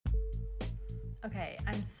Okay,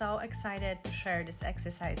 I'm so excited to share this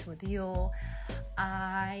exercise with you.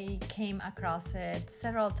 I came across it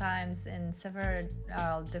several times in several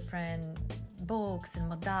different books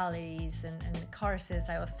and modalities and courses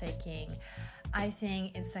I was taking. I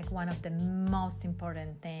think it's like one of the most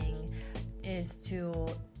important thing is to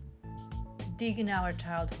dig in our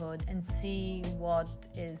childhood and see what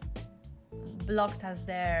is blocked us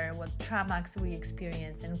there, what traumas we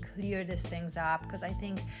experience, and clear these things up, because I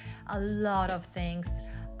think a lot of things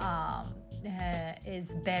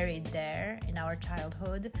is buried there in our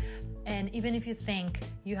childhood. And even if you think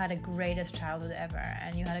you had the greatest childhood ever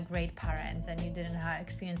and you had a great parents and you didn't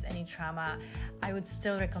experience any trauma, I would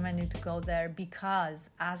still recommend you to go there, because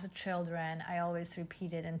as a children, I always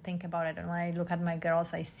repeat it and think about it, and when I look at my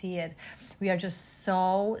girls, I see it. We are just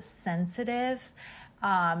so sensitive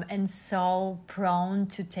and so prone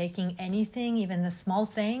to taking anything, even a small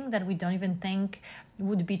thing that we don't even think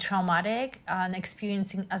would be traumatic, and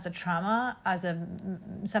experiencing as a trauma, as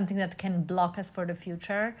something that can block us for the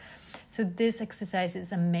future. So this exercise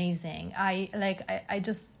is amazing. I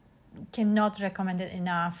just cannot recommend it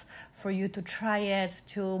enough for you to try it,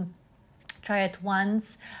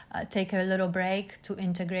 once, take a little break to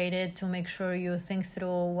integrate it, to make sure you think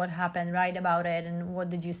through what happened, write about it, and what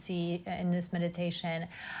did you see in this meditation,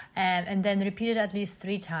 and then repeat it at least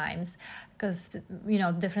 3 times, because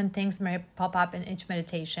different things may pop up in each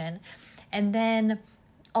meditation. And then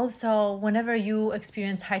also, whenever you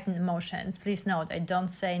experience heightened emotions, please note, I don't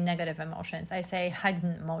say negative emotions. I say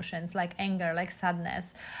heightened emotions, like anger, like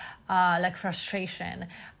sadness, like frustration.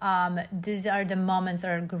 These are the moments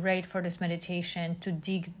that are great for this meditation, to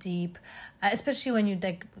dig deep, especially when you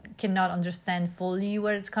cannot understand fully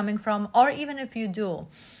where it's coming from, or even if you do,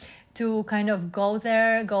 to kind of go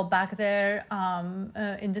back there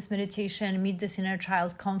in this meditation, meet this inner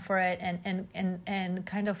child, comfort it, and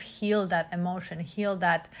kind of heal that emotion, heal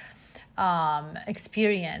that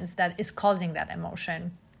experience that is causing that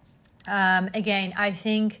emotion. Again, I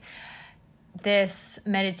think this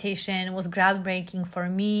meditation was groundbreaking for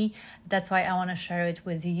me. That's why I want to share it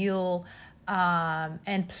with you.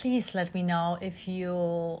 And please let me know if you,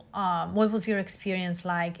 what was your experience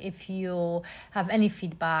like, if you have any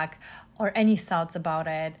feedback or any thoughts about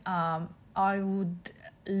it. I would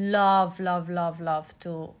love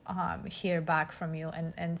to hear back from you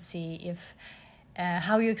and see if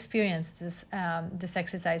how you experienced this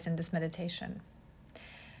exercise and this meditation.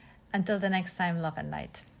 Until the next time, love and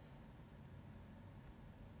light.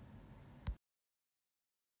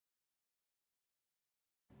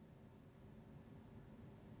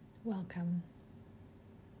 Welcome.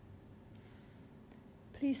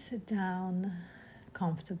 Please sit down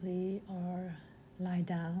comfortably or lie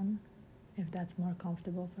down if that's more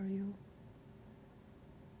comfortable for you.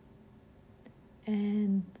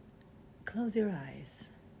 And close your eyes.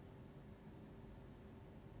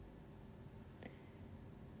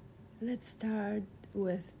 Let's start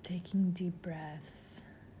with taking deep breaths.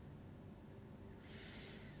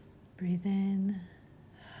 Breathe in.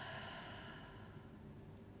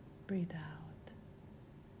 Breathe out.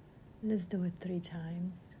 Let's do it 3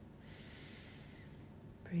 times.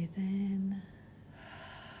 Breathe in.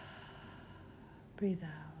 Breathe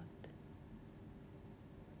out.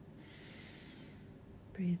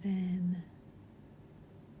 Breathe in.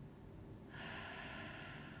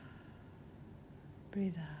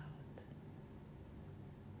 Breathe out.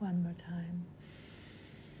 One more time.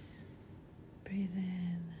 Breathe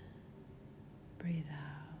in. Breathe out.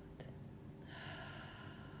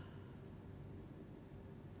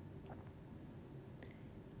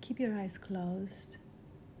 Keep your eyes closed,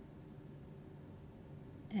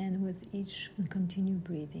 and with each, continue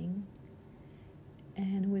breathing,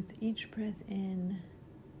 and with each breath in,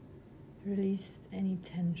 release any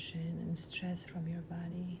tension and stress from your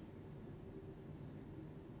body,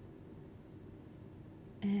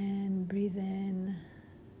 and breathe in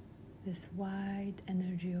this wide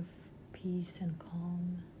energy of peace and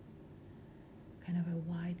calm, kind of a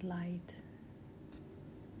white light,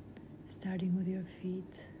 starting with your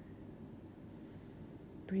feet.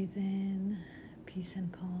 Breathe in peace and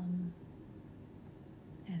calm,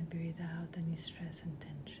 and breathe out any stress and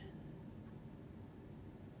tension.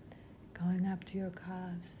 Going up to your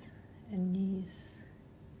calves and knees,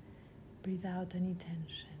 breathe out any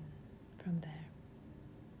tension from there.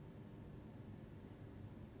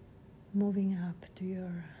 Moving up to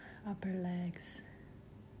your upper legs,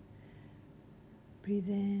 breathe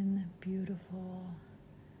in beautiful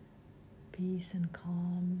peace and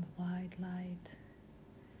calm, white light,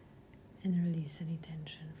 and release any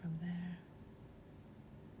tension from there.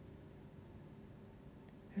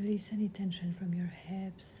 Release any tension from your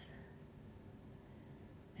hips,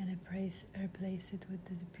 replace it with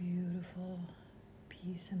this beautiful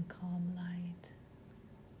peace and calm light.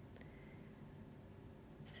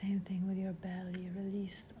 Same thing with your belly.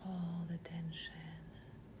 Release all the tension.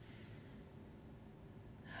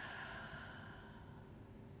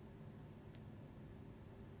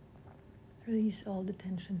 Release all the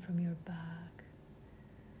tension from your back,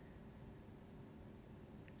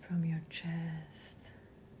 from your chest,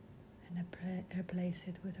 and replace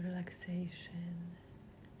it with relaxation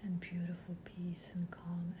and beautiful peace and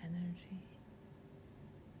calm energy.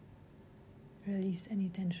 Release any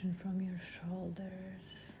tension from your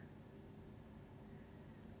shoulders,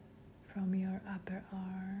 from your upper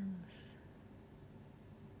arms,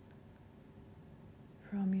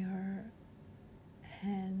 from your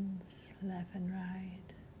hands, left and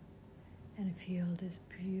right, and feel this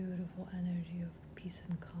beautiful energy of peace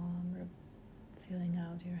and calm filling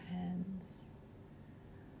out your hands.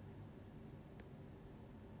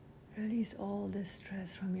 Release all the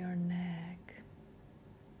stress from your neck,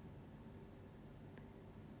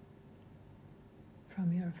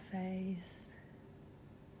 from your face,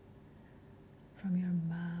 from your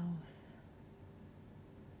mouth,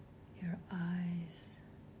 your eyes.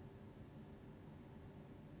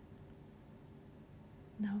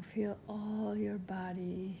 Now feel all your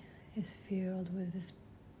body is filled with this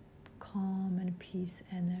calm and peace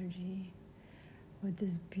energy, with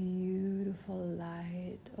this beautiful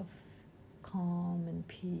light of calm and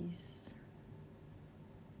peace.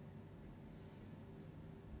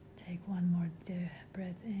 Take one more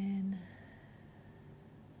breath in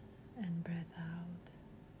and breath out.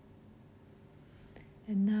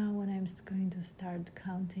 And now when I'm going to start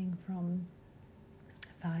counting from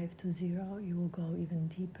 5 to 0, you will go even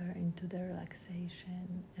deeper into the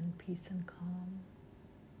relaxation and peace and calm.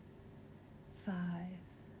 5,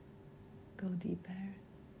 go deeper.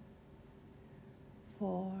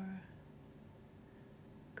 4,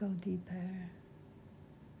 go deeper.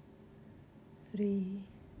 3,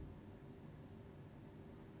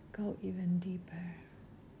 go even deeper.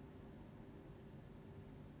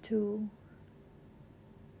 2,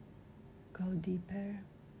 go deeper.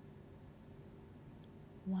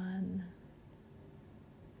 1,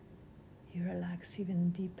 you relax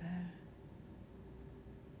even deeper.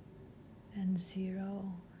 And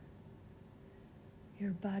 0,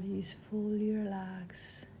 your body is fully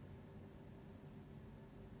relaxed,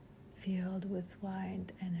 filled with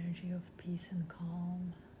wide energy of peace and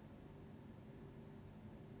calm.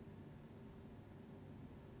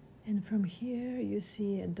 And from here you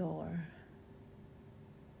see a door,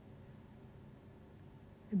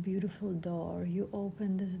 a beautiful door. You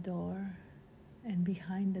open this door, and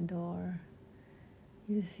behind the door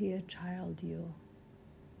you see a child you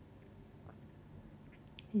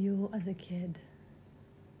as a kid,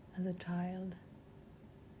 as a child.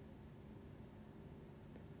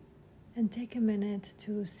 And take a minute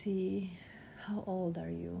to see, how old are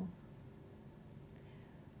you?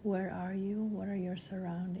 Where are you? What are your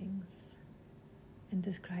surroundings? And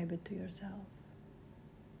describe it to yourself.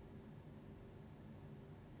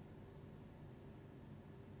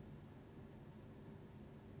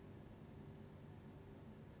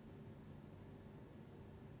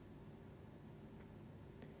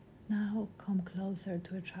 Now come closer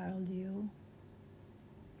to a child you.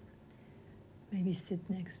 Maybe sit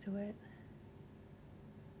next to it.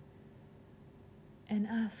 And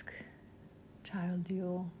ask child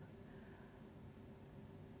you,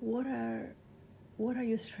 what are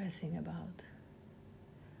you stressing about?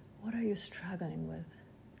 What are you struggling with?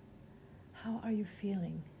 How are you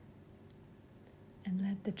feeling? And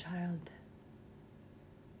let the child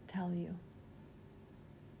tell you.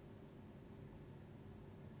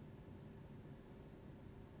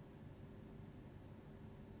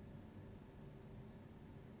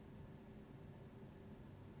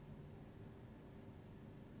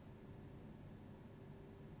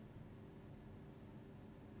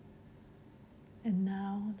 And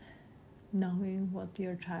now, knowing what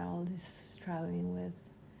your child is struggling with,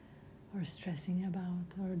 or stressing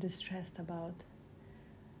about, or distressed about,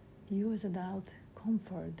 you as adult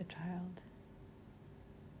comfort the child.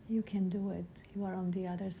 You can do it. You are on the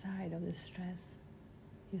other side of the stress.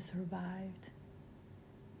 You survived.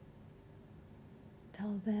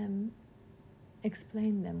 Tell them,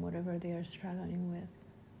 explain them whatever they are struggling with.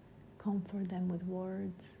 Comfort them with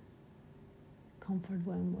words. Comfort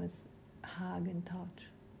them with hug and touch.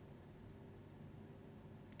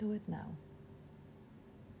 Do it now.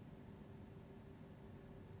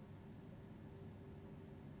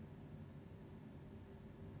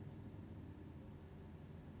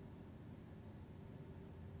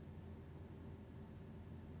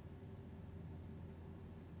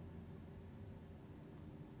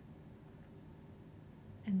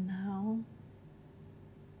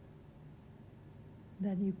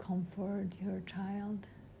 that you comfort your child.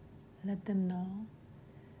 Let them know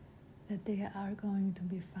that they are going to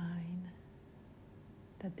be fine,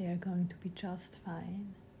 that they are going to be just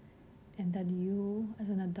fine, and that you, as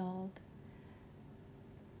an adult,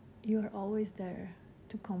 you are always there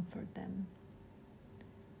to comfort them,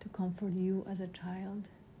 to comfort you as a child.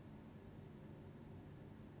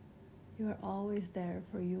 You are always there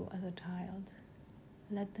for you as a child.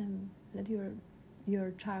 Let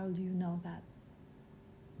your child, you know that.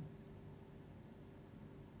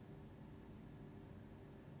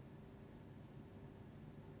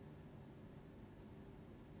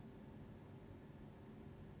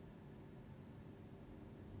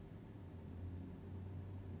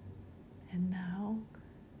 And now,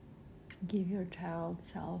 give your child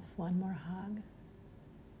self one more hug.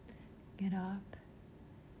 Get up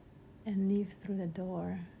and leave through the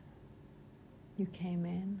door you came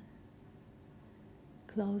in.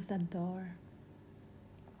 Close that door.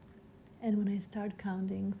 And when I start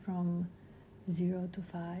counting from 0 to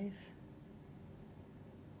 5,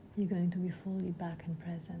 you're going to be fully back and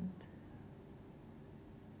present.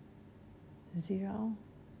 0,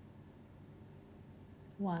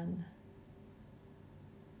 1,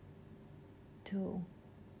 2,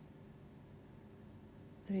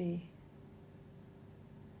 3,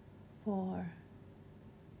 4,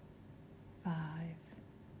 5.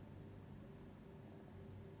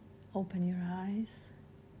 Open your eyes.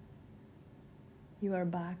 You are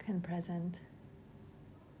back and present.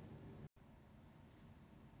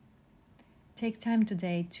 Take time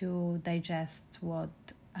today to digest what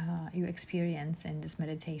you experience in this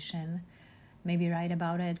meditation. Maybe write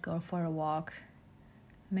about it, go for a walk.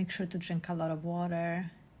 Make sure to drink a lot of water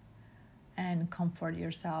and comfort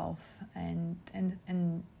yourself, and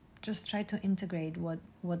just try to integrate what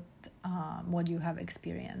you have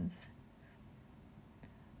experienced.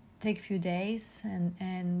 Take a few days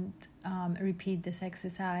and repeat this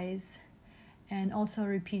exercise, and also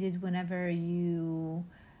repeat it whenever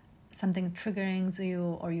something triggering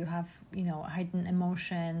you, or you have heightened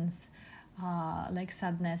emotions like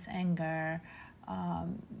sadness, anger.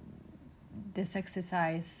 This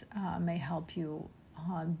exercise may help you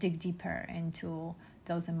dig deeper into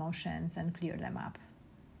those emotions and clear them up.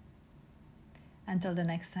 Until the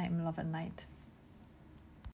next time, love and light.